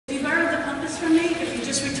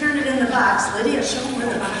box. Lydia, show them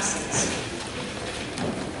where the box is.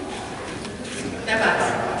 That box.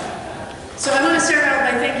 So I want to start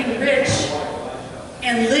out by thanking Rich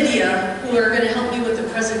and Lydia, who are going to help me with the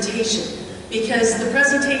presentation. Because the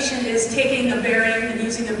presentation is taking a bearing and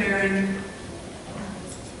using a bearing.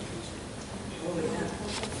 Oh, yeah.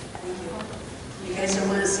 Thank you. You guys don't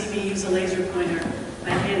want to see me use a laser pointer. My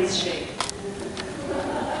hands shake.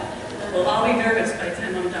 We'll all be nervous by the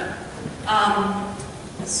time I'm done.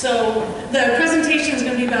 So the presentation is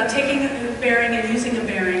going to be about taking a bearing and using a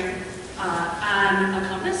bearing on a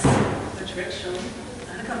compass, which Rich showed me,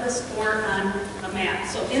 on a compass or on a map.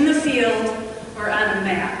 So in the field or on a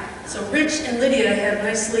map. So Rich and Lydia have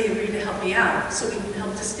nicely agreed to help me out so we can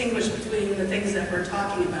help distinguish between the things that we're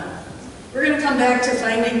talking about. We're going to come back to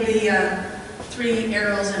finding the 3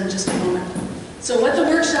 arrows in just a moment. So what the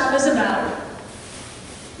workshop is about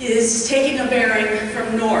is taking a bearing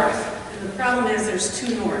from north. And the problem is there's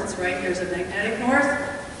 2 norths, right? There's a magnetic north,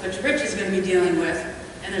 which Rich is going to be dealing with,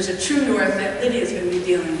 and there's a true north that Lydia is going to be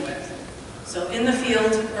dealing with. So in the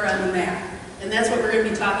field or on the map. And that's what we're going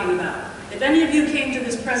to be talking about. If any of you came to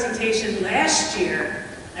this presentation last year,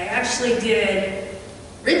 I actually did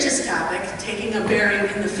Rich's topic, taking a bearing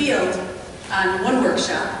in the field, on one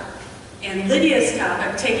workshop, and Lydia's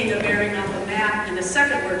topic, taking a bearing off a map, in the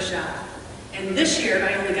second workshop. And this year,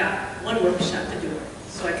 I only got 1 workshop to do it,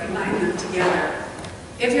 so I combined them together.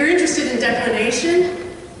 If you're interested in declination,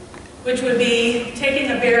 which would be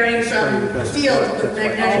taking a bearing from the field with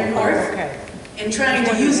magnetic north and trying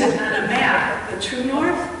to use it on a map with true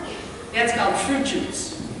north, that's called fruit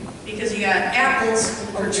juice, because you got apples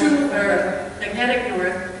for true or magnetic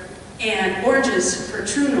north and oranges for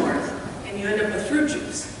true north, and you end up with fruit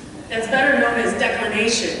juice. That's better known as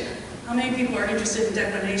declination. How many people are interested in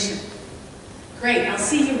declination? Great, I'll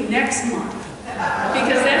see you next month,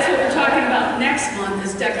 because that's what we're talking about next month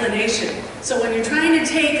is declination. So when you're trying to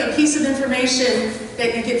take a piece of information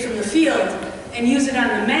that you get from the field and use it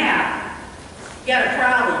on the map, you got a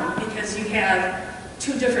problem because you have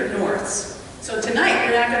 2 different norths. So tonight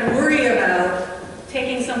we're not going to worry about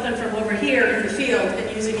taking something from over here in the field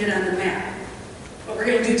and using it on the map. What we're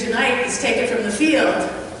going to do tonight is take it from the field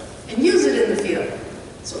and use it in the field.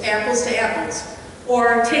 So apples to apples.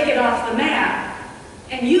 Or take it off the map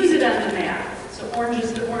and use it on the map. So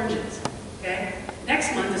oranges to oranges. Okay?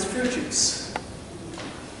 Next month is fruit juice.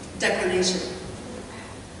 Declination.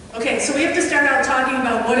 Okay, so we have to start out talking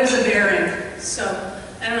about what is a bearing. So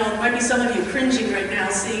I don't know, there might be some of you cringing right now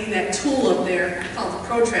seeing that tool up there called the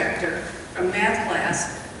protractor from math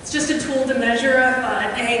class. It's just a tool to measure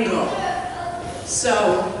an angle.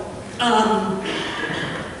 So,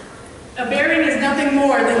 a bearing is nothing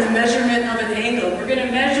more than the measurement of an angle. We're going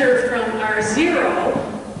to measure from our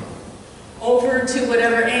 0 over to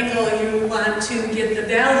whatever angle you want to get the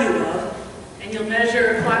value of, and you'll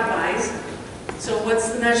measure clockwise. So what's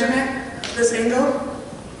the measurement of this angle?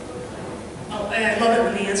 Oh, I love it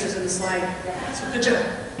when the answer's in the slide. So good job.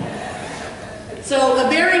 So a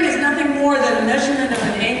bearing is nothing more than a measurement of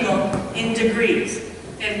an angle in degrees.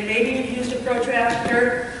 And maybe you've used a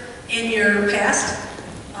protractor in your past.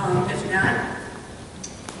 If not,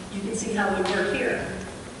 you can see how it would work here.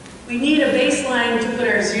 We need a baseline to put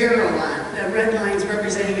our 0 on. The red line's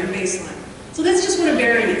representing our baseline. So that's just what a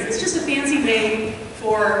bearing is. It's just a fancy name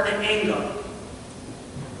for an angle.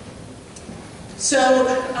 So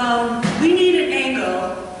we need an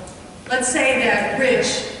angle. Let's say that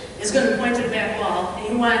Rich is going to point to the back wall and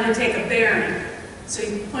he wanted to take a bearing. So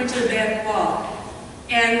you point to the back wall.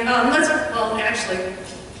 And actually,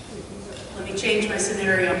 let me change my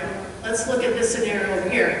scenario. Let's look at this scenario over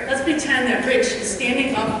here. Let's pretend that Rich is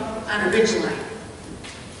standing up on a ridge line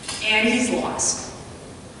and he's lost.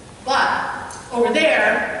 But over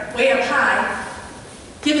there, way up high,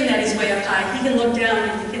 given that he's way up high, he can look down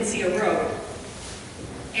and he can see a road.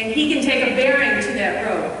 And he can take a bearing to that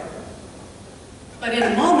road. But in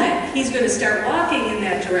a moment, he's going to start walking in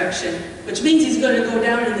that direction, which means he's going to go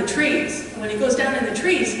down in the trees. And when he goes down in the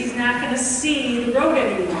trees, he's not going to see the road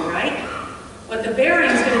anymore, right? What the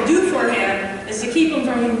bearing's going to do for him is to keep him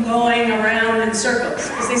from going around in circles.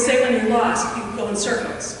 Because they say when you're lost, you go in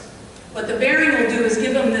circles. What the bearing will do is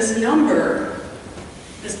give him this number,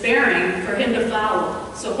 this bearing, for him to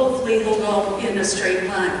follow. So hopefully he'll go in a straight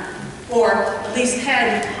line, or at least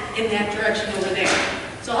head in that direction over there.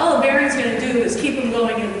 So all the bearing's going to do is keep him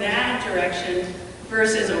going in that direction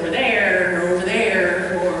versus over there,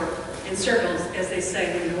 or in circles, as they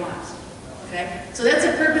say when you're lost. Okay? So that's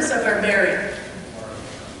the purpose of our bearing.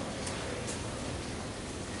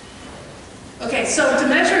 Okay, so to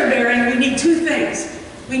measure a bearing, we need 2 things.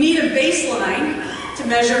 We need a baseline to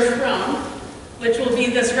measure from, which will be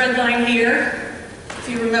this red line here. If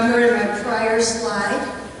you remember in my prior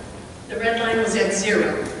slide, the red line was at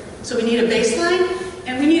 0. So we need a baseline,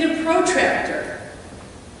 and we need a protractor.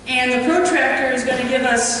 And the protractor is going to give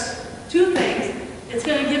us two things. It's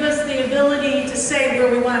going to give us the ability to say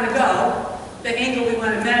where we want to go, the angle we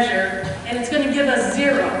want to measure, and it's going to give us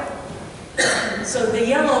 0. So the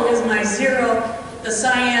yellow is my 0, the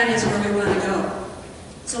cyan is where we want to go.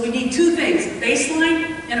 So we need two things, a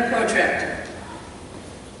baseline and a protractor.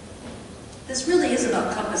 This really is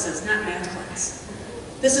about compasses, not math class.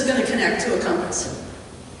 This is going to connect to a compass.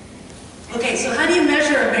 Okay, so how do you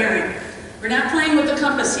measure a bearing? We're not playing with the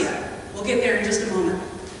compass yet. We'll get there in just a moment.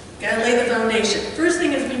 Got to lay the foundation. First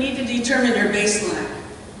thing is we need to determine your baseline.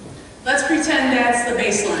 Let's pretend that's the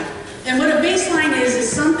baseline. And what a baseline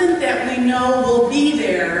is something that we know will be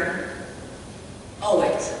there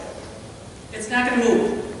always. It's not going to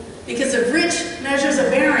move. Because if Rich measures a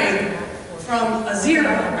bearing from a 0,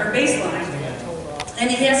 or baseline, and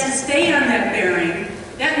he has to stay on that bearing,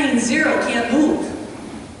 that means 0 can't move.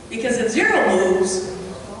 Because if 0 moves,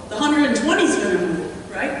 the 120 is going to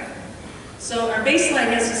move, right? So our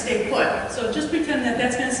baseline has to stay put. So just pretend that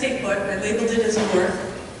that's going to stay put. I labeled it as north.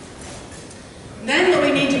 Then what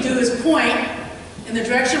we need to do is point in the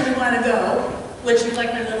direction we want to go, which is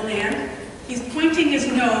like my little man. He's pointing his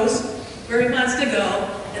nose where he wants to go,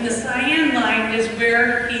 and the cyan line is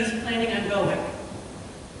where he's planning on going.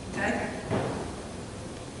 Okay?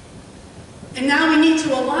 And now we need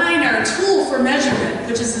to align our tool for measurement,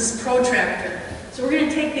 which is this protractor. So we're going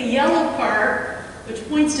to take the yellow part, which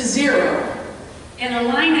points to 0, and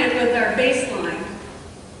align it with our baseline.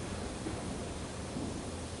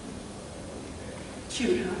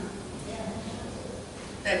 Cute, huh?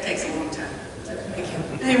 That takes a long time.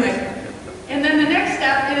 Anyway, and then the next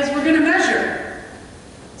step is we're going to measure.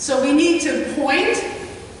 So we need to point,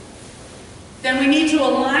 then we need to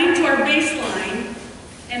align to our baseline,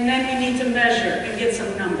 and then we need to measure and get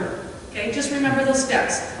some number. Okay, just remember those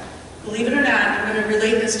steps. Believe it or not, I'm going to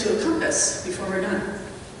relate this to a compass before we're done.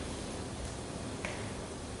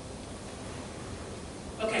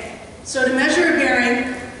 Okay, so to measure a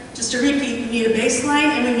bearing, just to repeat, we need a baseline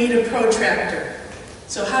and we need a protractor.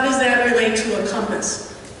 So how does that relate to a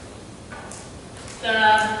compass?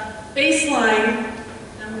 The baseline,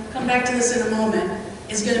 and we'll come back to this in a moment,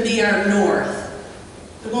 is going to be our north.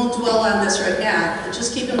 We won't dwell on this right now, but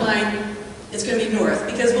just keep in mind it's going to be north.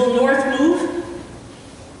 Because will north move?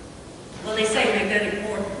 Well, they say magnetic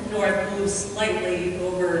north moves slightly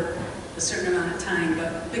over a certain amount of time,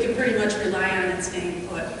 but we can pretty much rely on it staying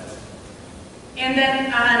put. And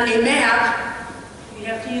then on a map, you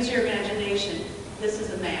have to use your imagination. This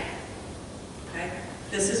is a map. Okay?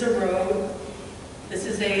 This is a road. This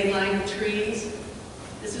is a line of trees.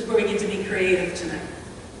 This is where we get to be creative tonight.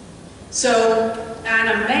 So on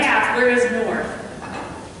a map, where is north?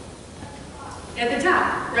 At the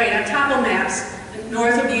top, right, on top of maps,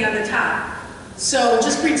 north will be on the top. So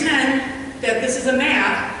just pretend that this is a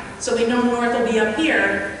map, so we know north will be up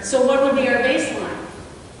here. So what would be our baseline?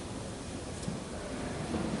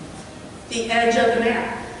 The edge of the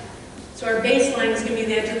map. So our baseline is going to be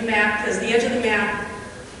the edge of the map, because the edge of the map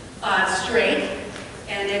is straight,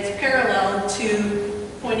 and it's parallel to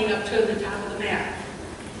pointing up to the top of the map.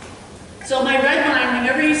 So my red line,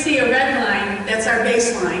 whenever you see a red line, that's our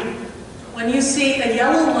baseline. When you see a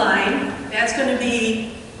yellow line, that's going to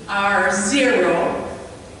be our 0.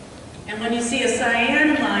 And when you see a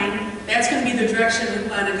cyan line, that's going to be the direction we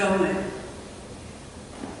want to go in.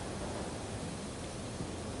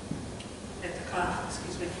 I have to cough,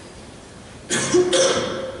 excuse me.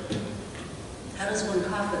 How does one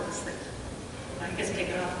cough with this thing? I guess take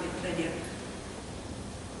it off, we have an idea.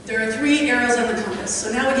 There are 3 arrows on the compass.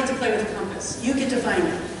 So now we get to play with the compass. You get to find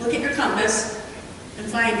them. Look at your compass and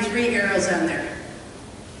find 3 arrows on there.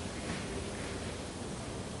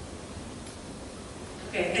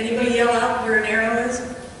 Okay, anybody yell out where an arrow is?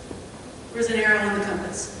 Where's an arrow on the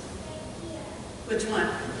compass? Which one?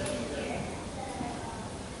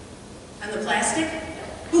 On the plastic?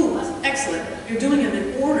 Ooh, excellent. You're doing them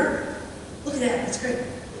in order. Look at that, that's great.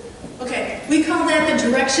 Okay, we call that the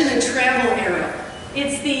direction of travel arrow.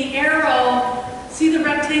 It's the arrow, see the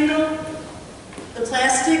rectangle? The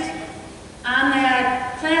plastic? On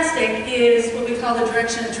that plastic is what we call the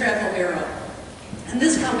direction of travel arrow. And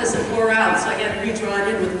this compass is wore out, so I got to redraw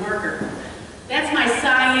it in with a marker. That's my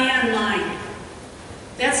cyan line.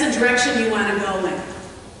 That's the direction you want to go in.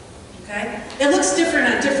 Okay? It looks different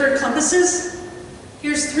on different compasses.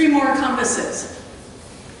 Here's 3 more compasses.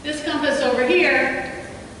 This compass over here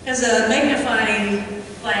has a magnifying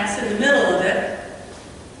glass in the middle of it.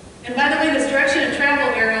 And by the way, this direction of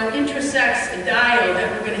travel arrow intersects a dot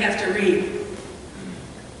read.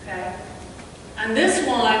 Okay? On this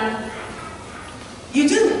one, you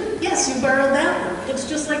do. Yes, you borrowed that one. It looks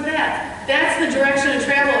just like that. That's the direction of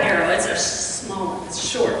travel arrow. It's a small one. It's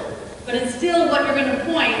short. But it's still what you're going to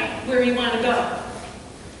point where you want to go.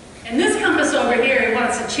 And this compass over here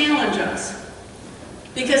wants to challenge us,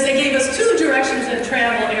 because they gave us two directions of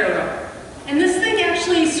travel arrow. And this thing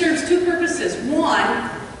actually serves two purposes. One,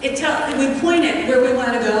 we point it where we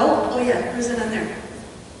want to go. Oh yeah, where's it on there?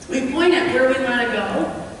 We point it where we want to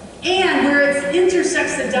go, and where it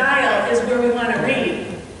intersects the dial is where we want to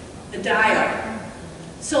read the dial.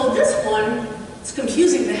 So this one is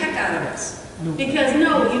confusing the heck out of us. Because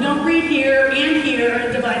no, you don't read here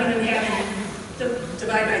and dividing in half and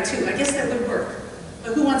divide by 2. I guess that would work.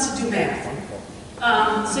 But who wants to do math?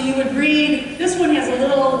 So you would read, this one has a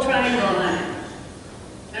little triangle on it.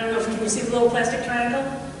 I don't know if you can see the little plastic triangle.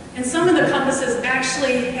 And some of the compasses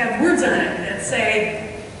actually have words on it that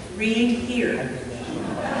say, read here.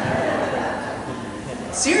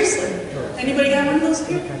 Seriously? Anybody got one of those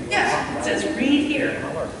here? Yeah, it says read here.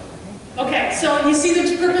 Okay, so you see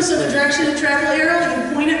the purpose of the direction of travel arrow?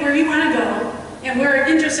 You point it where you want to go, and where it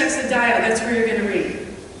intersects the dial, that's where you're going to read.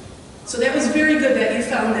 So that was very good that you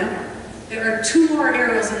found that one. There are 2 more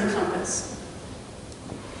arrows in the compass.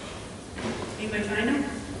 Anybody find them?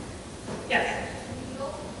 Yes.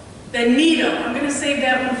 The needle. I'm going to save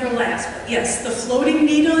that one for last. But yes, the floating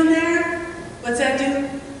needle in there. What's that do?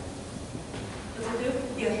 What's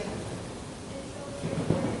it do? Yeah.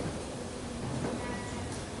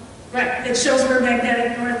 Right. It shows where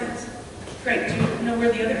magnetic north is. Great. Do you know where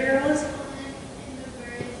the other arrow is?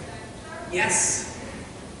 Yes.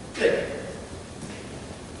 Good.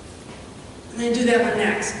 I'm going to do that one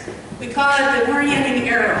next. We call it the orienting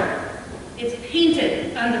arrow. It's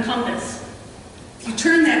painted on the compass. If you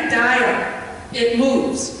turn that dial, it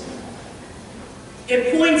moves.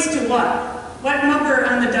 It points to what? What number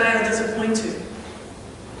on the dial does it point to?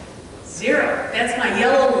 0. That's my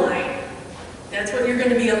yellow line. That's what you're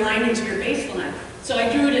going to be aligning to your baseline. So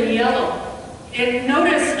I drew it in yellow. And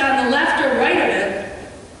notice on the left or right of it,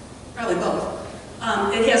 probably both,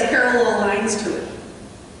 it has parallel lines to it.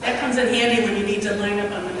 That comes in handy when you need to line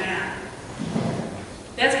up on the map.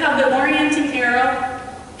 That's called the orienting arrow.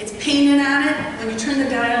 It's painted on it. When you turn the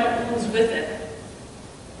dial, it moves with it.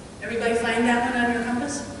 Everybody find that one on your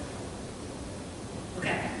compass?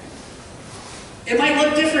 Okay. It might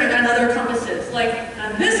look different on other compasses. Like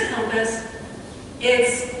on this compass,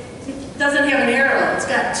 it doesn't have an arrow. It's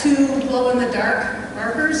got 2 glow-in-the-dark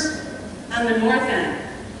markers on the north end,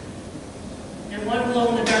 and 1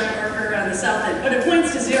 glow-in-the-dark marker on the south end, but it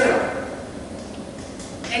points to 0.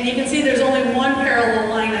 And you can see there's only 1 parallel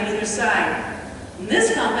line on either side. In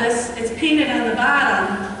this compass, it's painted on the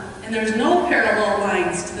bottom, and there's no parallel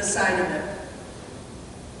lines to the side of it.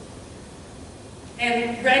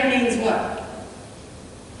 And red means what?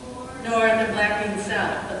 North, and black means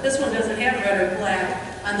south. But this one doesn't have red or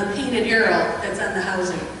black on the painted arrow that's on the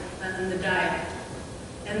housing, on the dial.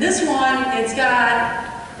 And this one,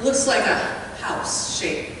 it looks like a house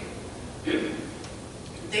shape.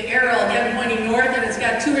 The arrow, again, pointing north, and it's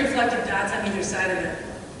got 2 reflective dots on either side of it.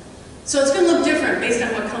 So it's going to look different based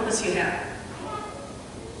on what compass you have.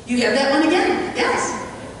 You have that one again? Yes.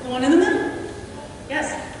 The one in the middle?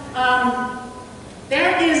 Yes.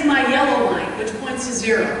 That is my yellow line, which points to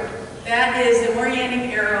 0. That is the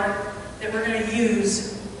orienting arrow that we're going to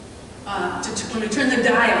use when we turn the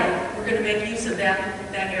dial. We're going to make use of that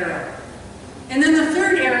arrow. And then the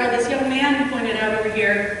third arrow, this young man pointed out over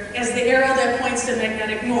here, is the arrow that points to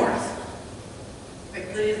magnetic north. Right,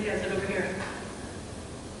 Lydia has it over here.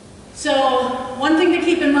 So one thing to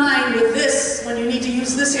keep in mind with this, when you need to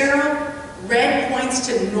use this arrow, red points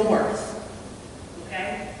to north.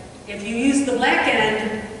 Okay? If you use the black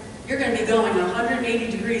end, you're going to be going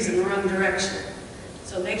 180 degrees in the wrong direction.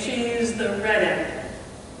 So make sure you use the red end.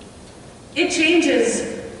 It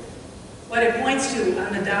changes what it points to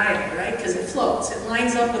on the dial, right? Because it floats. It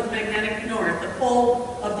lines up with magnetic north, the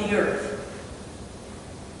pole of the Earth.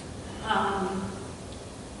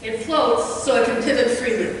 It floats so it can pivot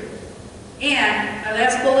freely. And our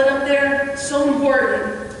last bullet up there, so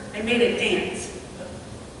important, I made it dance.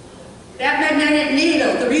 That magnetic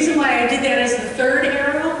needle, the reason why I did that as the third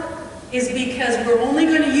arrow is because we're only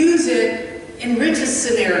going to use it in Rich's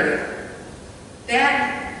scenario.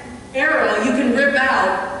 That arrow you can rip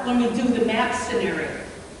out when we do the map scenario.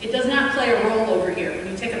 It does not play a role over here when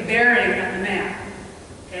you take a bearing on the map.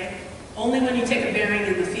 Okay? Only when you take a bearing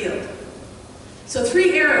in the field. So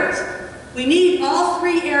 3 arrows. We need all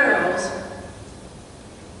 3 arrows.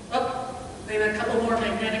 Oh, we have a couple more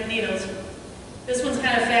magnetic needles. This one's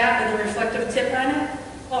kind of fat with a reflective tip on it.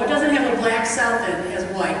 Oh, it doesn't have a black south end, it has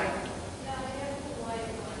white. Yeah, I have the white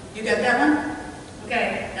one. You got that one?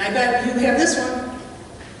 Okay, I bet you have this one.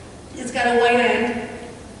 It's got a white end,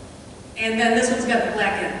 and then this one's got the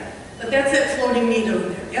black end. But that's that floating needle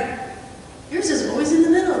in there, yep. Yours is always in the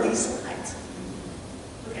middle of these slides.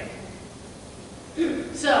 Okay.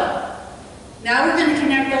 So, now we're going to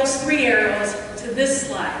connect those 3 arrows to this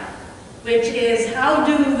slide, which is how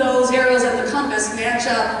do those arrows at the compass match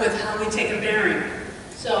up with how we take a bearing.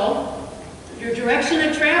 So, your direction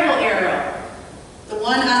of travel arrow, the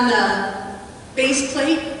one on the base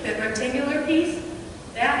plate, that rectangular piece,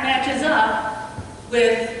 that matches up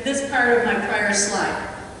with this part of my prior slide.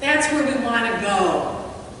 That's where we want to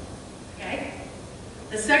go. Okay?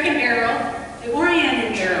 The second arrow, the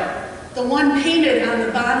orienting arrow, the one painted on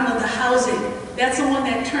the bottom of the housing, that's the one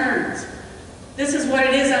that turns. This is what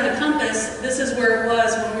it is on the compass. This is where it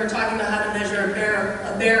was when we were talking about how to measure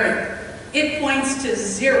a bearing. It points to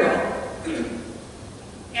 0.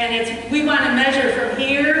 And we want to measure from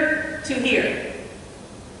here to here.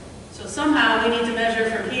 So somehow we need to measure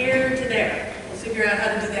from here to there. We'll figure out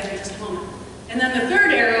how to do that in just a moment. And then the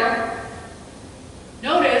third arrow,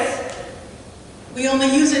 notice we only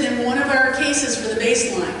use it in one of our cases for the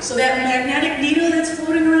baseline. So that magnetic needle that's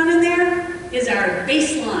floating around in there is our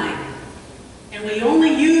baseline. And we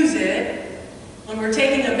only use it when we're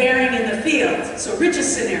taking a bearing in the field, so Rich's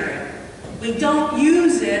scenario. We don't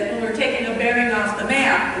use it when we're taking a bearing off the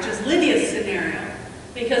map, which is Lydia's scenario.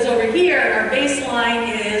 Because over here, our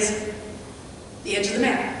baseline is the edge of the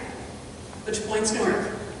map, which points north,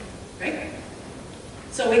 right?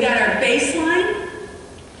 So we got our baseline,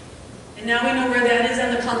 and now we know where that is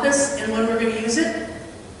on the compass and when we're going to use it.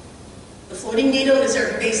 The floating needle is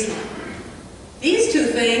our baseline. These two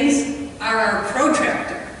things are our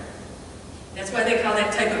protractor. That's why they call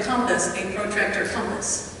that type of compass a protractor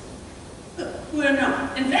compass. Who would know?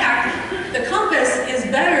 In fact, the compass is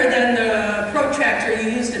better than the protractor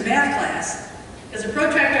you used in math class, because the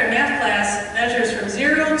protractor in math class measures from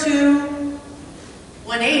 0 to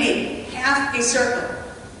 180, half a circle.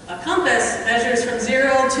 A compass measures from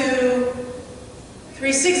 0 to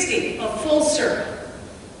 360, a full circle.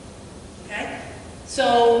 Okay?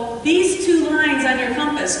 So these two lines on your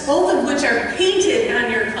compass, both of which are painted on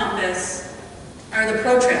your compass, are the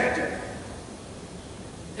protractor.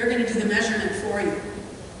 They're going to do the measurement for you.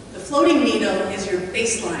 The floating needle is your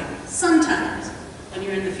baseline, sometimes when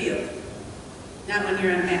you're in the field, not when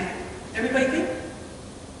you're on a map. Everybody good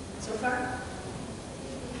so far?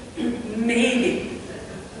 Maybe.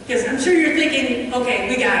 Because I'm sure you're thinking, okay,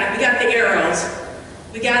 we got it. We got the arrows.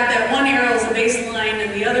 We got that one arrow is the baseline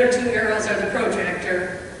and the other 2 arrows are the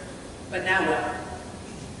protractor. But now what?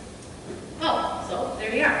 Oh, so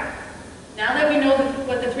there you are. Now that we know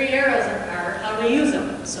what the 3 arrows are, how to use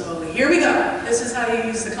them. So here we go. This is how you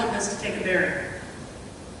use the compass to take a bearing.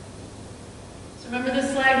 So remember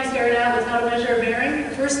this slide we started out with how to measure a bearing?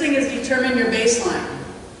 The first thing is determine your baseline.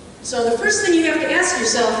 So the first thing you have to ask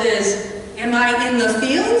yourself is, am I in the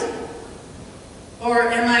field or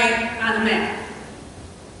am I on a map?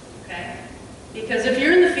 Okay? Because if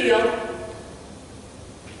you're in the field,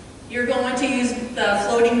 you're going to use the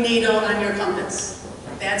floating needle on your compass.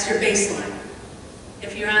 That's your baseline.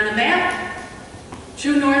 If you're on the map,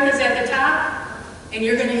 true north is at the top, and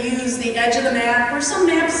you're going to use the edge of the map, or some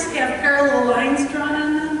maps have parallel lines drawn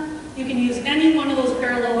on them. You can use any one of those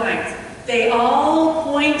parallel lines. They all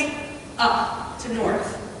point up to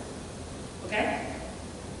north. Okay?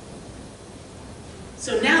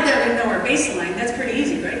 So now that we know our baseline, that's pretty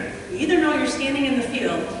easy, right? You either know you're standing in the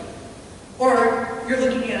field, or you're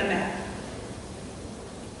looking at a map.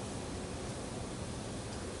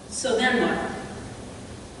 So then what?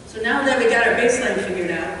 So now that we got our baseline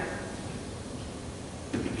figured out,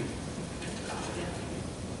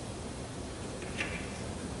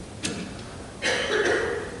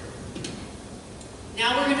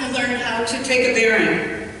 now we're going to learn how to take a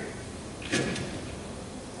bearing.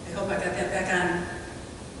 I hope I got that back on.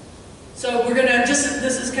 So we're going to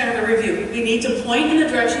this is kind of a review. We need to point in the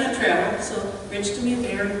direction of travel. So Rich, do me a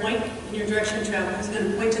favor, point in your direction of travel. He's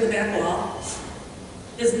going to point to the back wall.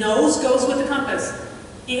 His nose goes with the compass.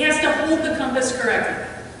 He has to hold the compass correctly.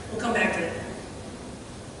 We'll come back to that.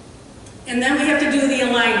 And then we have to do the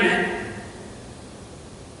alignment.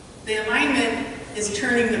 The alignment is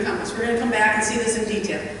turning the compass. We're going to come back and see this in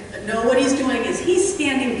detail. But no, what he's doing is he's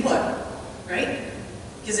standing put, right?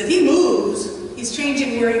 Because if he moves, he's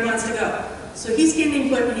changing where he wants to go. So he's standing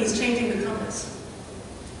put and he's changing the compass.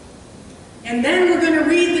 And then we're going to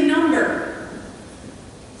read the number.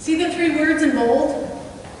 See the 3 words in bold?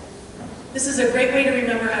 This is a great way to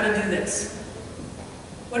remember how to do this.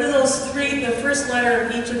 What do those 3 the first letter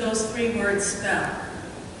of each of those 3 words spell.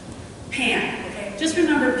 Pan, okay? Just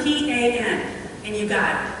remember P-A-N, and you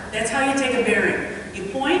got it. That's how you take a bearing. You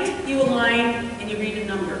point, you align, and you read a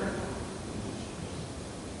number.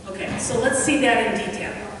 Okay, so let's see that in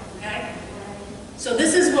detail, okay? So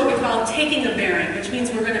this is what we call taking a bearing, which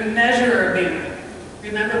means we're going to measure a bearing.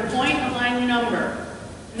 Remember, point, align, number.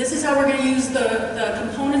 And this is how we're going to use the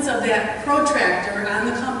components of that protractor on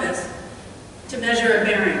the compass to measure a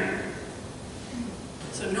bearing.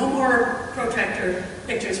 So no more protractor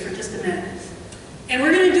pictures for just a minute. And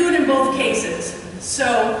we're going to do it in both cases.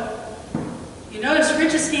 So you notice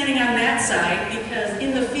Rich is standing on that side because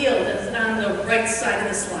in the field is on the right side of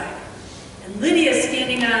the slide. And Lydia is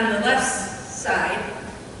standing on the left side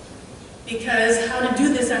because how to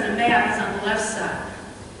do this on the map is on the left side.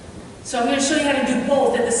 So I'm going to show you how to do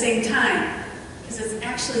both at the same time because it's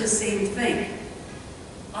actually the same thing.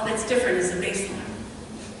 All that's different is the baseline.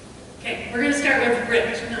 Okay, we're going to start with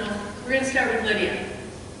Rich. No, we're going to start with Lydia.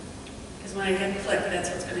 Because when I hit click, that's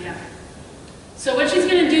what's going to happen. So what she's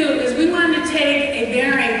going to do is we want to take a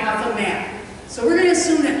bearing off a map. So we're going to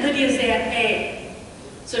assume that Lydia's at A.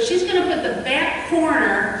 So she's going to put the back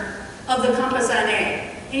corner of the compass on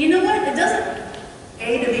A. And you know what? It doesn't,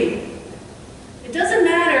 A to B. It doesn't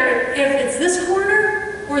matter if it's this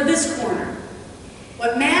corner or this corner.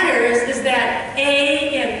 What matters is that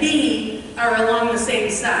A and B are along the same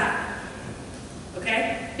side.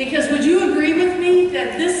 Okay? Because would you agree with me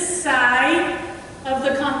that this side of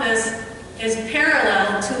the compass is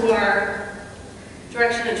parallel to our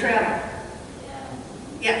direction of travel?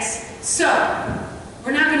 Yes. So,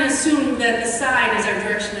 we're not going to assume that the side is our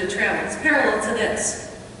direction of travel. It's parallel to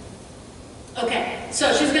this. Okay,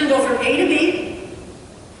 so she's going to go from A to B.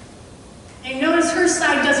 And notice her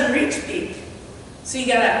side doesn't reach B. So you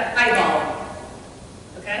got to eyeball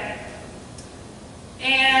it. Okay?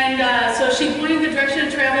 And so she pointed the direction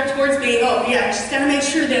of travel towards B. Oh, yeah, she's got to make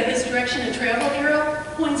sure that this direction of travel arrow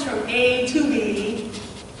points from A to B,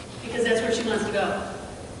 because that's where she wants to go.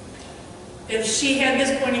 If she had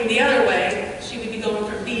this pointing the other way, she would be going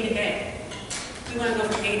from B to A. We want to go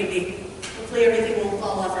from A to B. Hopefully everything won't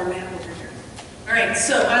fall off our map over here. All right,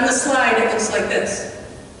 so on the slide it looks like this.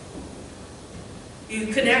 You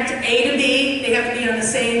connect A to B, they have to be on the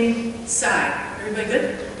same side. Everybody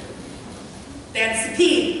good? That's the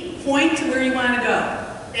P. Point to where you want to go.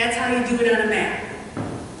 That's how you do it on a map.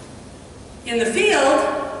 In the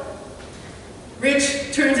field,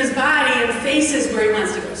 Rich turns his body and faces where he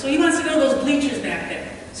wants to go. So he wants to go to those bleachers back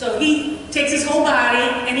there. So he takes his whole body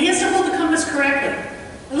and he has to hold the compass correctly.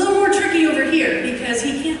 A little more tricky over here because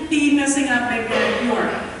he can't be messing up magnetic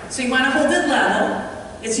north. So you want to hold it level.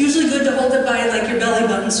 It's usually good to hold it by like your belly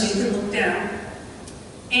button so you can look down.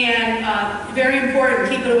 And very important,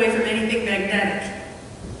 keep it away from anything magnetic.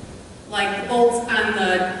 Like the bolts on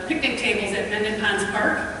the picnic tables at Mendon Ponds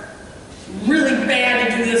Park. Really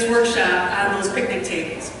bad to do this workshop on those picnic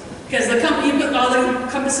tables. Because you put all the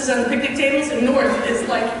compasses on the picnic tables and north is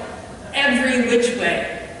like every which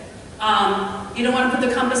way. You don't want to put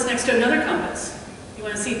the compass next to another compass. You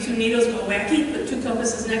want to see two needles go wacky, put 2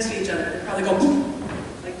 compasses next to each other. They'll probably go boom,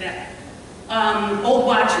 like that. Old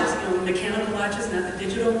watches, mechanical watches, not the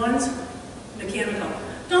digital ones, mechanical.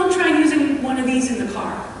 Don't try using one of these in the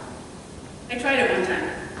car. I tried it one time.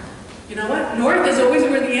 You know what? North is always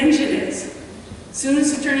where the engine is. As soon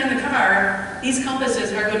as you turn on the car, these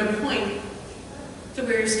compasses are going to point to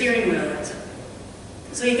where your steering wheel is.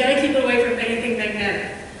 So you got to keep it away from anything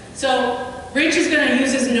magnetic. So Rich is going to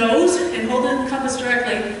use his nose and hold the compass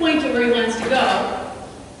directly, point to where he wants to go.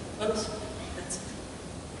 Oops.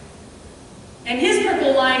 And his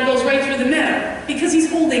purple line goes right through the middle because he's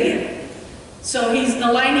holding it. So he's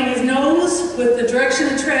aligning his nose with the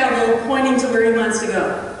direction of travel, pointing to where he wants to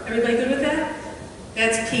go. Everybody good with that?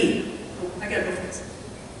 That's P. Oh, I gotta go fix it.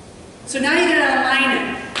 So now you gotta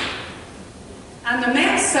align it. On the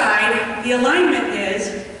map side, the alignment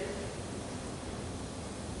is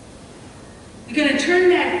you're gonna turn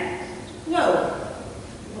that,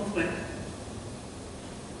 both ways.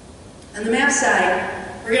 On the map side,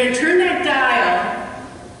 we're going to turn that dial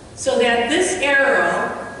so that this arrow,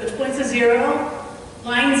 which points to 0,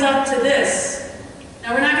 lines up to this.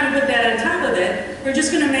 Now we're not going to put that on top of it. We're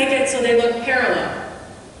just going to make it so they look parallel.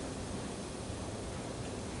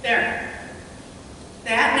 There.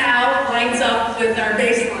 That now lines up with our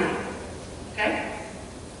baseline. Okay?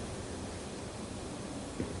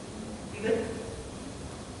 You good?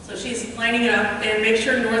 So she's lining it up and make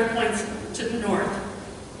sure north points to north.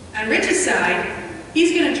 On Rich's side,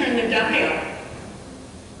 he's going to turn the dial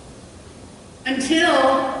until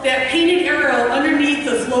that painted arrow underneath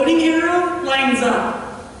the floating arrow lines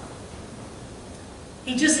up.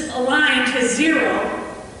 He just aligned his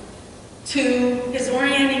 0 to his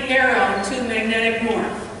orienting arrow to magnetic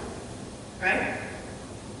north, right?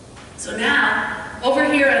 So now, over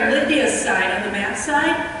here on Lydia's side, on the map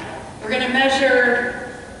side, we're going to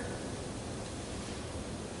measure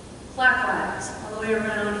clockwise all the way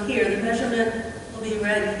around here. The measurement will be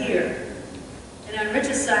right here. And on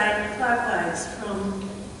Rich's side, clockwise from,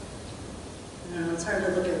 I don't know, it's hard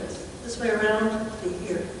to look at this way around to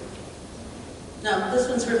here. No, this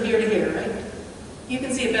one's from here to here, right? You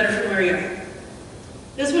can see it better from where you are.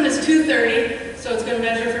 This one is 230, so it's going to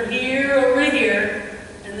measure from here over to here.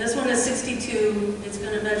 And this one is 62, it's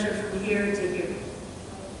going to measure from here to here.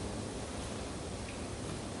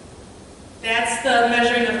 That's the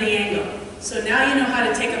measuring of the angle. So now you know how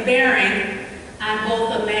to take a bearing on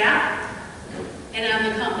both a map and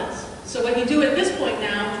on the compass. So what you do at this point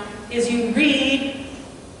now is you read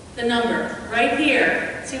the number right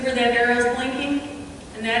here. See where that arrow is blinking?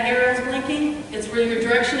 And that arrow is blinking? It's where your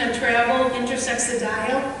direction of travel intersects the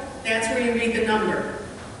dial. That's where you read the number.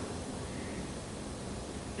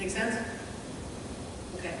 Make sense?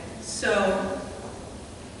 Okay, so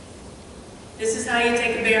this is how you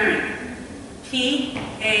take a bearing.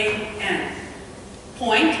 P-A-N.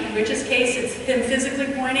 Point. In Rich's case, it's him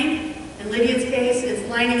physically pointing. In Lydia's case, it's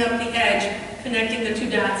lining up the edge, connecting the two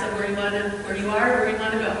dots of where you are, where you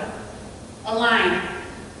want to go. Align.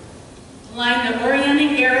 Align the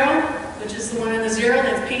orienting arrow, which is the one on the 0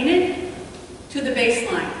 that's painted, to the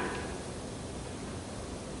baseline,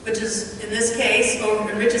 which is, in this case, or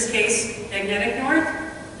in Rich's case, magnetic north.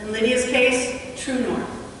 In Lydia's case, true north.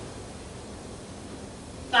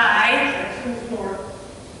 5. Jackson's north.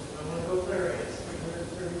 I want to go there. It's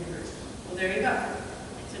 330 degrees. Well, there you go.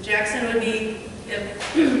 So Jackson would be,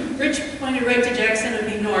 if Rich pointed right to Jackson, it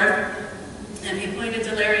would be north, and he pointed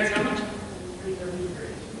to Larry, it's how much? 330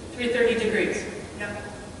 degrees. 330 degrees. Yep.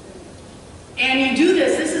 And you do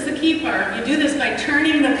this is the key part, you do this by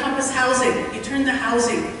turning the compass housing. You turn the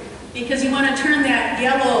housing, because you want to turn that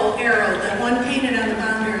yellow arrow, that one painted on the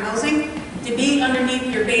bottom of your housing, to be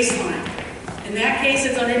underneath your baseline. In that case,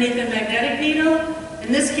 it's underneath the magnetic needle.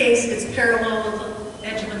 In this case, it's parallel with the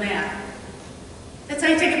edge of the map. That's how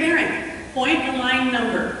you take a bearing. Point, align,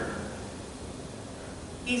 number.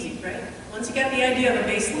 Easy, right? Once you got the idea of a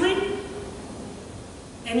baseline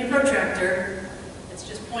and your protractor, it's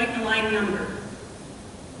just point, align, number.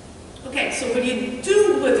 Okay, so what do you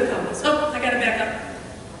do with the compass? Oh, I gotta back up.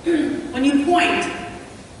 When you point,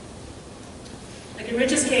 like in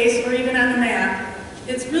Rich's case, or even on the map,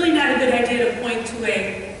 it's really not a good idea to point to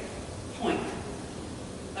a point.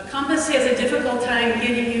 A compass has a difficult time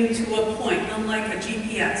getting you to a point, unlike a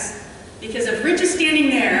GPS. Because if Rich is standing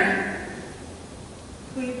there,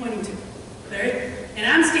 who are you pointing to? Larry? And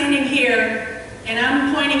I'm standing here, and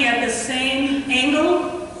I'm pointing at the same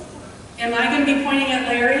angle, am I going to be pointing at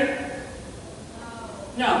Larry?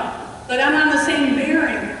 No. But I'm on the same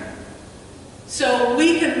bearing. So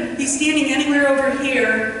we could be standing anywhere over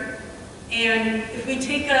here, and if we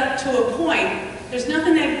take up to a point, there's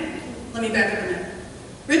nothing that, let me back up a minute.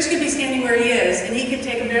 Rich could be standing where he is, and he could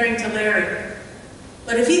take a bearing to Larry.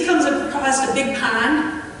 But if he comes across a big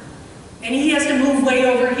pond, and he has to move way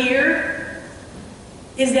over here,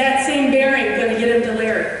 is that same bearing going to get him to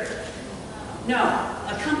Larry? No.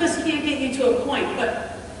 A compass can't get you to a point,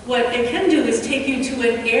 but what it can do is take you to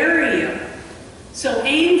an area. So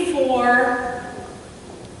aim for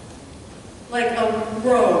like a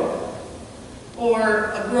road,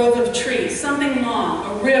 or a grove of trees, something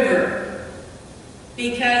long, a river.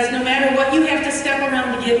 Because no matter what you have to step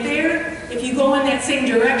around to get there, if you go in that same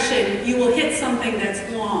direction, you will hit something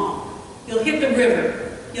that's long. You'll hit the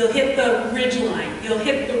river, you'll hit the ridge line, you'll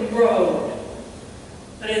hit the road.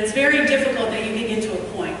 But it's very difficult that you can get to a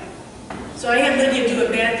point. So I had Lydia do a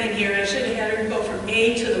bad thing here. I should have had her go from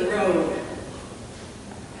A to the road.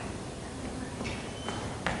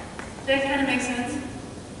 Does that kind of make sense?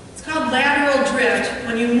 It's called lateral drift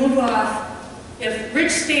when you move off. If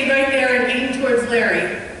Rich stayed right there and aimed towards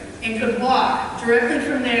Larry and could walk directly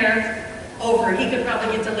from there over, he could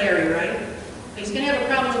probably get to Larry, right? But he's going to have a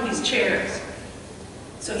problem with these chairs.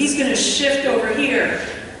 So he's going to shift over here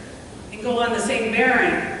and go on the same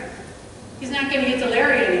bearing. He's not going to get to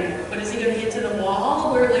Larry anymore, but is he going to get to the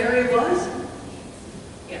wall where Larry was?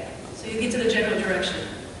 Yeah, so you get to the general direction.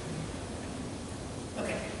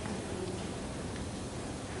 Okay.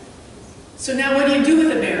 So now what do you do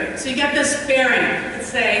with the bearing? So you got this bearing. Let's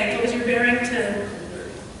say, what was your bearing to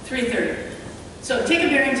 330? So take a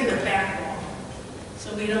bearing to the back wall.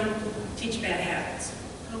 So we don't teach bad habits.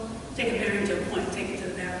 Take a bearing to a point, take it to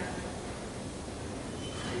the back.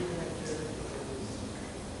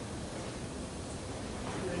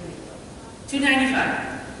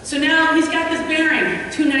 295. So now he's got this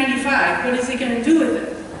bearing, 295. What is he going to do with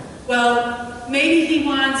it? Well, maybe he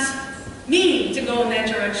wants me to go in that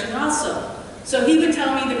direction also. So he would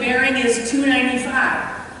tell me the bearing is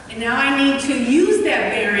 295. And now I need to use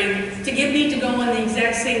that bearing to get me to go in the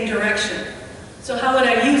exact same direction. So how would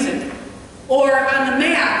I use it? Or on the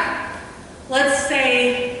map, let's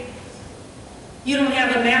say you don't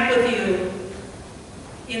have a map with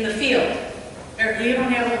you in the field. Or you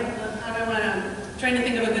don't have I'm trying to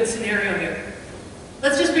think of a good scenario here.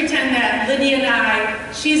 Let's just pretend that Lydia and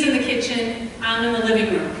I, she's in the kitchen, I'm in the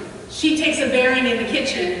living room. She takes a bearing in the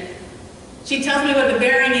kitchen. She tells me what the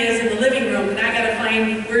bearing is in the living room, and I got to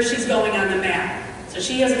find where she's going on the map. So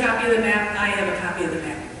she has a copy of the map, I have a copy of the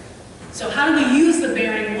map. So how do we use the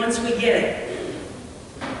bearing once we get it?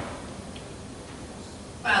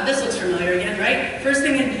 Wow, this looks familiar again, right? First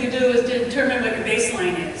thing that you do is to determine what your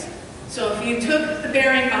baseline is. So if you took the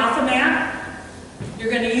bearing off a map,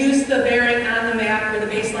 you're going to use the bearing on the map where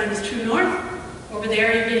the baseline is true north. Over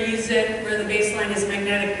there, you're going to use it where the baseline is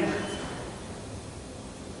magnetic north.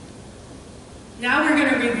 Now we're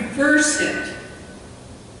going to reverse it.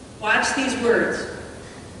 Watch these words.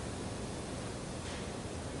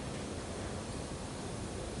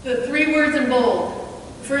 The three words in bold.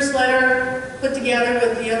 The first letter put together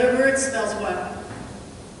with the other word spells what?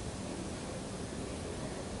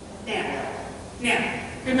 Now. Now.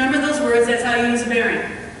 Remember those words, that's how you use a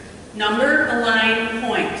bearing. Number, align,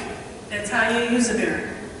 point. That's how you use a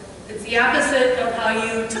bearing. It's the opposite of how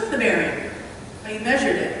you took the bearing, how you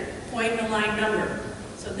measured it. Point, align, number.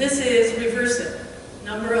 So this is reverse it.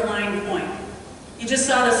 Number, align, point. You just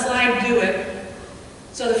saw the slide do it.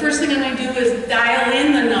 So the first thing I'm going to do is dial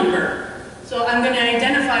in the number. So I'm going to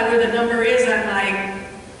identify where the number is on my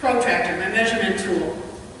protractor, my measurement tool.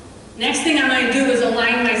 Next thing I'm going to do is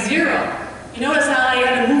align my zero. You notice how I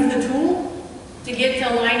had to move the tool to get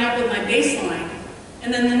to line up with my baseline.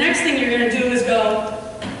 And then the next thing you're going to do is go,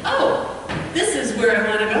 oh, this is where I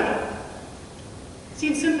want to go.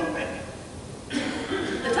 Seems simple, right?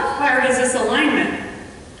 The tough part is this alignment.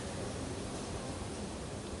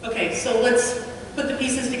 Okay, so let's put the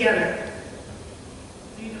pieces together.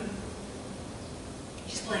 What are you doing?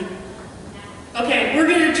 She's playing. Okay, we're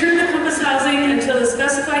going to turn the compass housing until the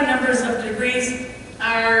specified numbers of degrees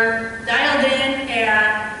are dialed in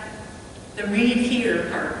at the read here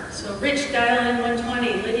part. So Rich dial in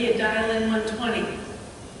 120, Lydia dial in 120.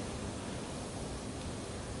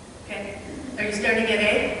 Okay, are you starting at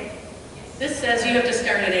A? This says you have to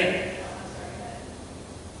start at A.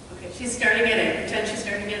 Okay, she's starting at A. Pretend she's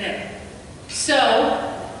starting at A.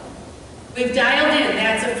 So we've dialed in.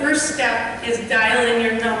 That's the first step, is dial in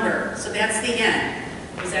your number. So that's the end.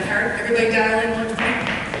 Is that hard? Everybody dial in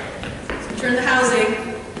 120? Turn the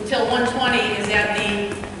housing until 120 is at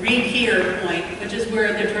the read here point, which is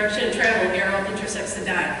where the direction of travel arrow intersects the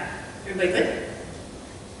dial. Everybody good?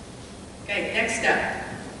 Okay, next step.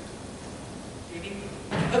 Maybe.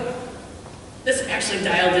 Oh, this actually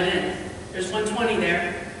dialed it in. There's 120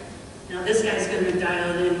 there. Now this guy's going to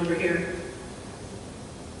dial it in over here.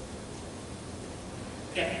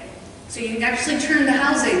 Okay, so you actually turn the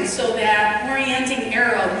housing so that orienting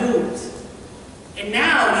arrow moves. And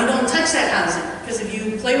now you don't touch that housing, because if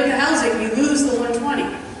you play with the housing, you lose the 120.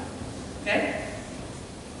 Okay?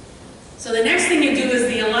 So the next thing you do is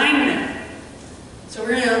the alignment. So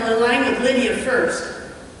we're going to align with Lydia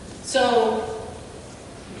first. So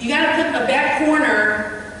you got to put a back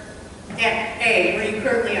corner at A, where you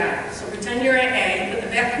currently are. So pretend you're at A, put the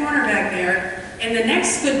back corner back there, and the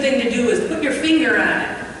next good thing to do is put your finger on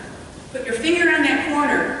it. Put your finger on that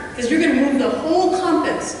corner, because you're going to move the whole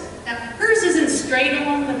compass. Now, hers isn't straight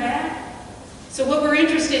along the back, so what we're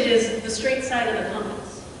interested in is the straight side of the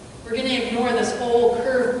compass. We're going to ignore this whole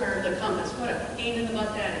curved part of the compass. What a pain in the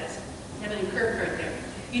butt that is, having a curved part there.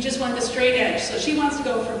 You just want the straight edge. So she wants to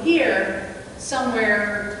go from here,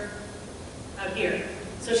 somewhere out here.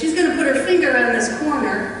 So she's going to put her finger on this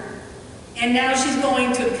corner, and now she's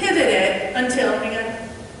going to pivot it until, hang on,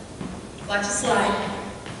 watch the slide,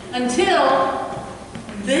 until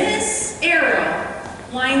this arrow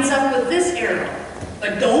lines up with this arrow.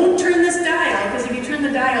 But don't turn this dial, because if you turn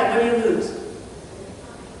the dial, what do you lose?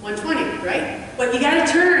 120, right? What you got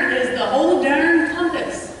to turn is the whole darn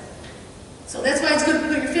compass. So that's why it's good to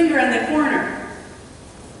put your finger on that corner.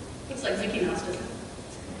 Looks like Mickey Mouse, doesn't it?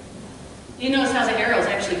 You notice how the arrow is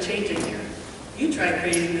actually changing here. You try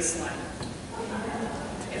creating this slide.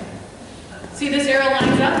 Yeah. See this arrow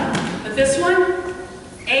lines up? But this one,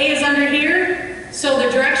 A is under here, so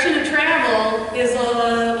the direction of travel is,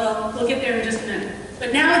 well, we'll get there in just a minute.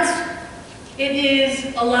 But now it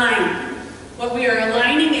is aligned. What we are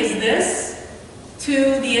aligning is this,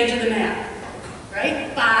 to the edge of the map,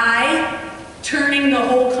 right? By turning the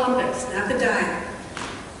whole compass, not the dial.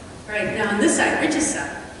 All right, now on this side, Rich's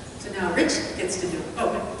side. So now Rich gets to do it.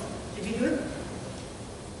 Oh, did you do it?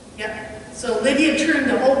 Yep. So Lydia turned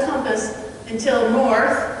the whole compass until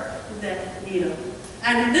north of that needle.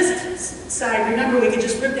 And this side, remember, we could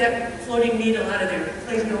just rip that floating needle out of there. It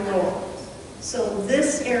plays no role. So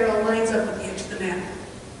this arrow lines up with the edge of the map.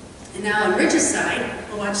 And now on Rich's side,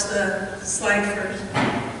 we'll watch the slide first.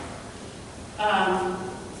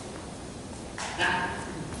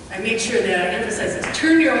 I made sure that I emphasize this.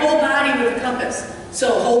 Turn your whole body with the compass.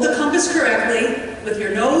 So hold the compass correctly with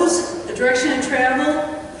your nose, the direction of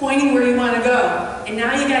travel, pointing where you want to go. And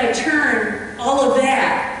now you got to turn all of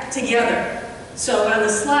that together. So on the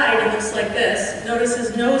slide, it looks like this. Notice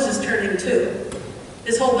his nose is turning too.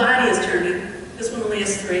 His whole body is turning. This one only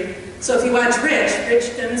has 3. So if you watch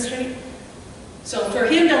Rich demonstrate. So for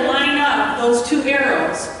him to line up those 2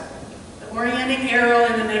 arrows, the orienting arrow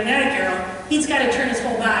and the magnetic arrow, he's got to turn his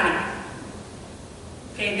whole body.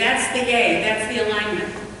 Okay, that's the A, that's the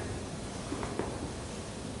alignment.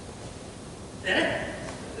 Is that it?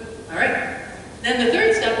 All right. Then the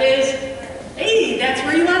third step is, hey, that's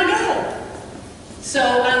where you want to go. So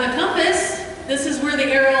on the compass, this is where the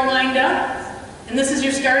arrow lined up, and this is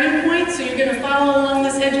your starting point, so you're going to follow along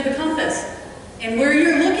this edge of the compass. And where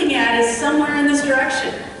you're looking at is somewhere in this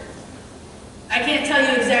direction. I can't tell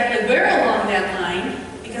you exactly where along that line,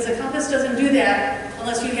 because a compass doesn't do that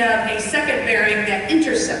unless you have a second bearing that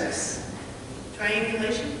intersects.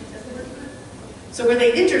 Triangulation, is that the word for it? So where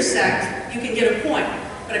they intersect, you can get a point.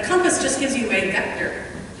 But a compass just gives you a vector.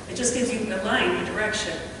 It just gives you a line, a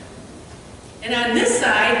direction. And on this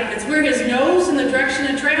side, it's where his nose and the direction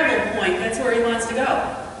of travel point. That's where he wants to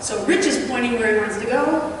go. So Rich is pointing where he wants to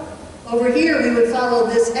go. Over here, we would follow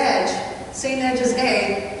this edge, same edge as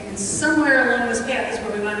A, and somewhere along this path is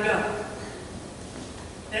where we want to go.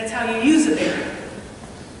 That's how you use a bearing.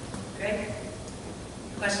 Okay?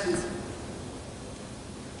 Questions?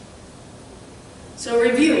 So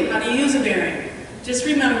review, how do you use a bearing? Just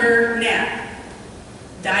remember NAP.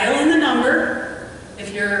 Dial in the number.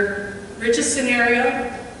 If you're Rich's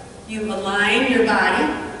scenario, you align your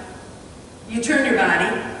body. You turn your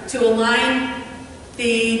body to align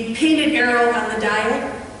the painted arrow on the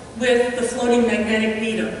dial with the floating magnetic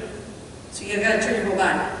needle. So you've got to turn your whole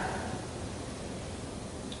body.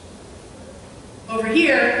 Over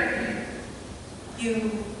here,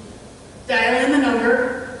 you dial in the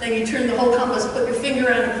number, then you turn the whole compass, put your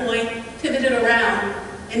finger on a point, pivot it around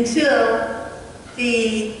until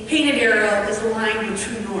the painted arrow is aligned with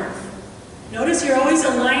true north. Notice you're always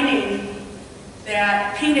aligning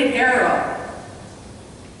that painted arrow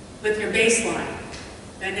with your baseline.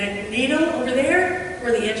 And that needle over there,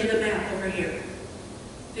 or the edge of the map over here.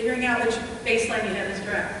 Figuring out which baseline you have is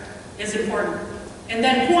correct is important. And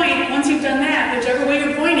then point, once you've done that, whichever way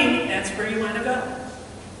you're pointing, that's where you want to go.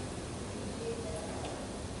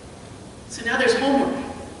 So now there's homework.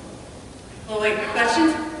 Oh wait,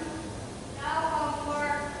 questions? No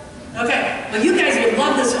homework. Okay, well you guys would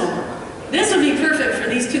love this homework. This would be perfect for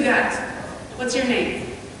these 2 guys. What's your name?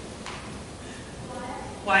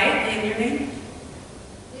 Wyatt, and your name?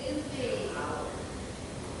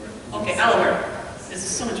 Okay, Oliver. This is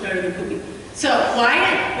so much better than Poopy. So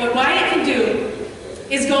Wyatt, what Wyatt can do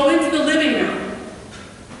is go into the living room.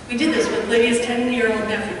 We did this with Lydia's 10-year-old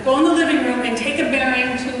nephew. Go in the living room and take a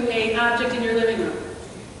bearing to an object in your living room.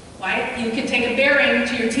 Wyatt, you can take a bearing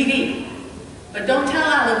to your TV. But don't tell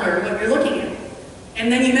Oliver what you're looking at. And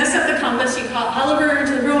then you mess up the compass, you call Oliver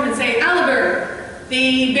into the room and say, Oliver,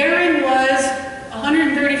 the bearing was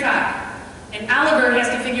 135. And Oliver has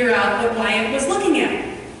to figure out what Wyatt was looking at.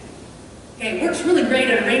 Okay, it works really great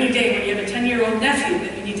on a rainy day when you have a 10-year-old nephew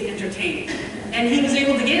that you need to entertain. And he was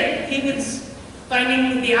able to get it. He was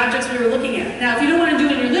finding the objects we were looking at. Now, if you don't want to do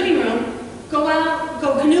it in your living room, go out,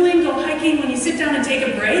 go canoeing, go hiking. When you sit down and take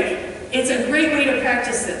a break, it's a great way to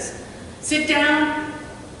practice this. Sit down,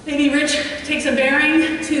 maybe Rich takes a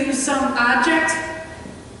bearing to some object,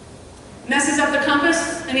 messes up the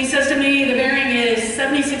compass, and he says to me, the bearing is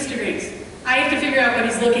 76 degrees. I have to figure out what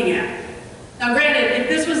he's looking at. Now granted, if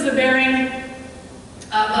this was the bearing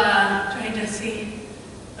of,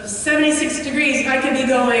 of 76 degrees, I could be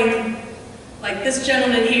going like this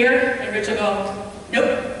gentleman here, and Rich will go,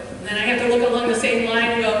 nope. And then I have to look along the same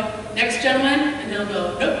line and go, next gentleman, and he'll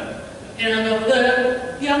go, nope. And I'll go,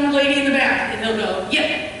 the young lady in the back, and he'll go,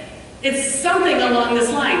 yeah. It's something along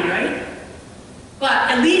this line, right?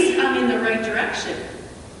 But at least I'm in the right direction.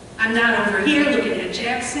 I'm not over here looking at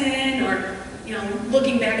Jackson or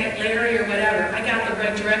looking back at Larry or whatever. I got the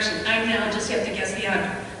right direction. I now just have to guess the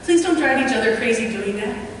object. So Please don't drive each other crazy doing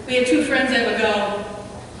that. We had two friends that would go,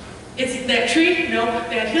 it's that tree? No.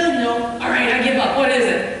 That hill? No. All right, I give up. What is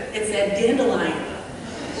it? It's that dandelion.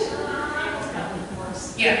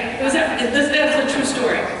 Yeah, that's a true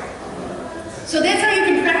story. So that's how you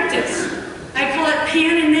can practice. I call it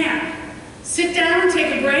pan and nap. Sit down,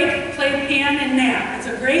 take a break, play pan and nap. It's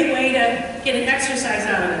a great way to get an exercise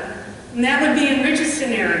out of it. And that would be in Rich's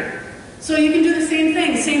scenario. So you can do the same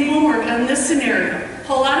thing, same homework on this scenario.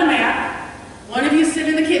 Pull out a map. One of you sit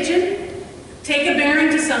in the kitchen, take a bearing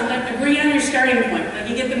to something, agree on your starting point. Like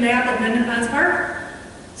you get the map of Mendon Ponds Park.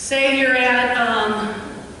 Say you're at,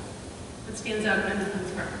 what stands out Mendon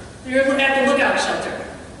Ponds Park? You're at the lookout shelter.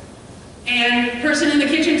 And the person in the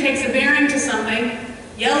kitchen takes a bearing to something,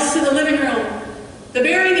 yells to the living room, the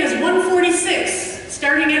bearing is 146,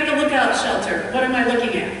 starting at the lookout shelter. What am I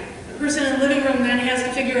looking at? The person in the living room then has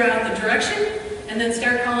to figure out the direction and then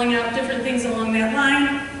start calling out different things along that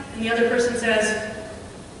line. And the other person says,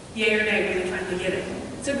 yay or nay when they finally get it.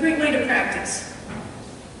 It's a great way to practice.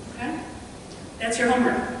 Okay? That's your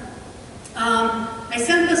homework. I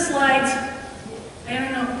sent the slides. I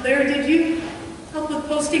don't know, Larry, did you help with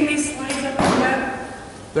posting these slides up on the web?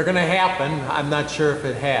 They're going to happen. I'm not sure if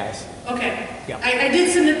it has. Okay. Yeah. I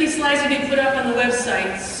did submit these slides to be put up on the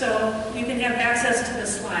website, so you can have access to the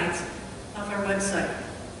slides off our website.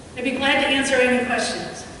 I'd be glad to answer any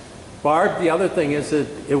questions. Barb, the other thing is that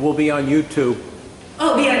it will be on YouTube.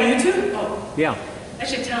 Oh, be on YouTube? Oh, Yeah. I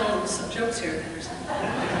should tell some jokes here then or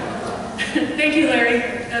something. Thank you, Larry.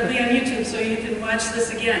 That'll be on YouTube so you can watch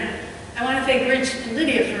this again. I want to thank Rich and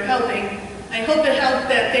Lydia for helping. I hope it helped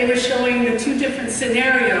that they were showing the two different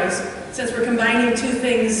scenarios since we're combining two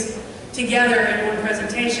things together in one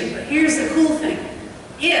presentation. But here's the cool thing.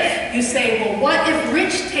 If you say, well, what if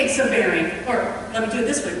Rich takes a bearing, or let me do it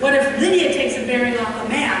this way, what if Lydia takes a bearing off the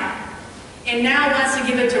map and now wants to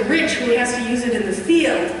give it to Rich who has to use it in the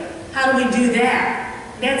field, how do we do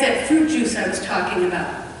that? That's that fruit juice I was talking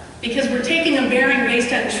about. Because we're taking a bearing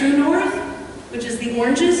based on true north, which is the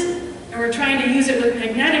oranges, and we're trying to use it with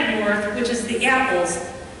magnetic north, which is the apples,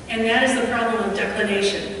 and that is the problem of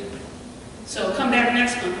declination. So come back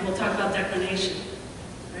next month and we'll talk about declination.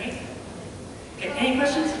 Right? Okay, any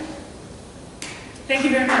questions? Thank you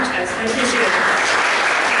very much, guys. I appreciate it.